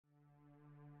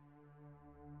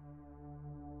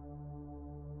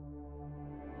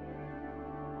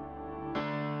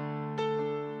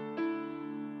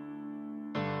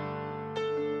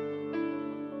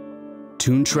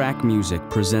Toontrack Music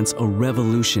presents a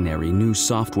revolutionary new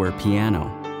software piano.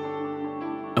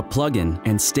 A plug-in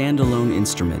and standalone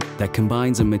instrument that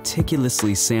combines a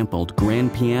meticulously sampled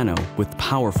grand piano with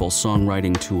powerful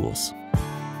songwriting tools.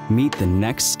 Meet the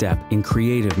next step in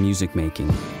creative music making,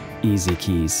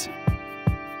 EZkeys.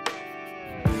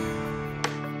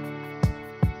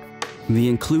 The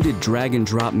included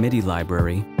drag-and-drop MIDI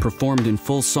library, performed in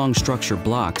full song structure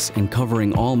blocks and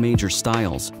covering all major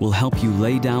styles, will help you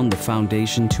lay down the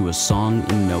foundation to a song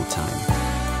in no time.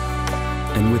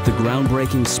 And with the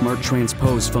groundbreaking Smart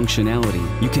Transpose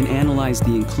functionality, you can analyze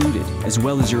the included as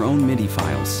well as your own MIDI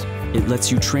files. It lets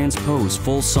you transpose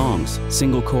full songs,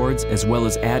 single chords, as well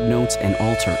as add notes and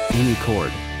alter any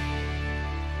chord.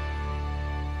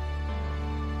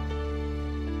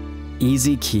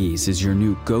 EZkeys is your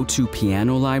new go-to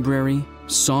piano library,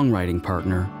 songwriting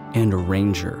partner, and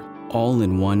arranger, all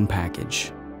in one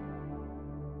package.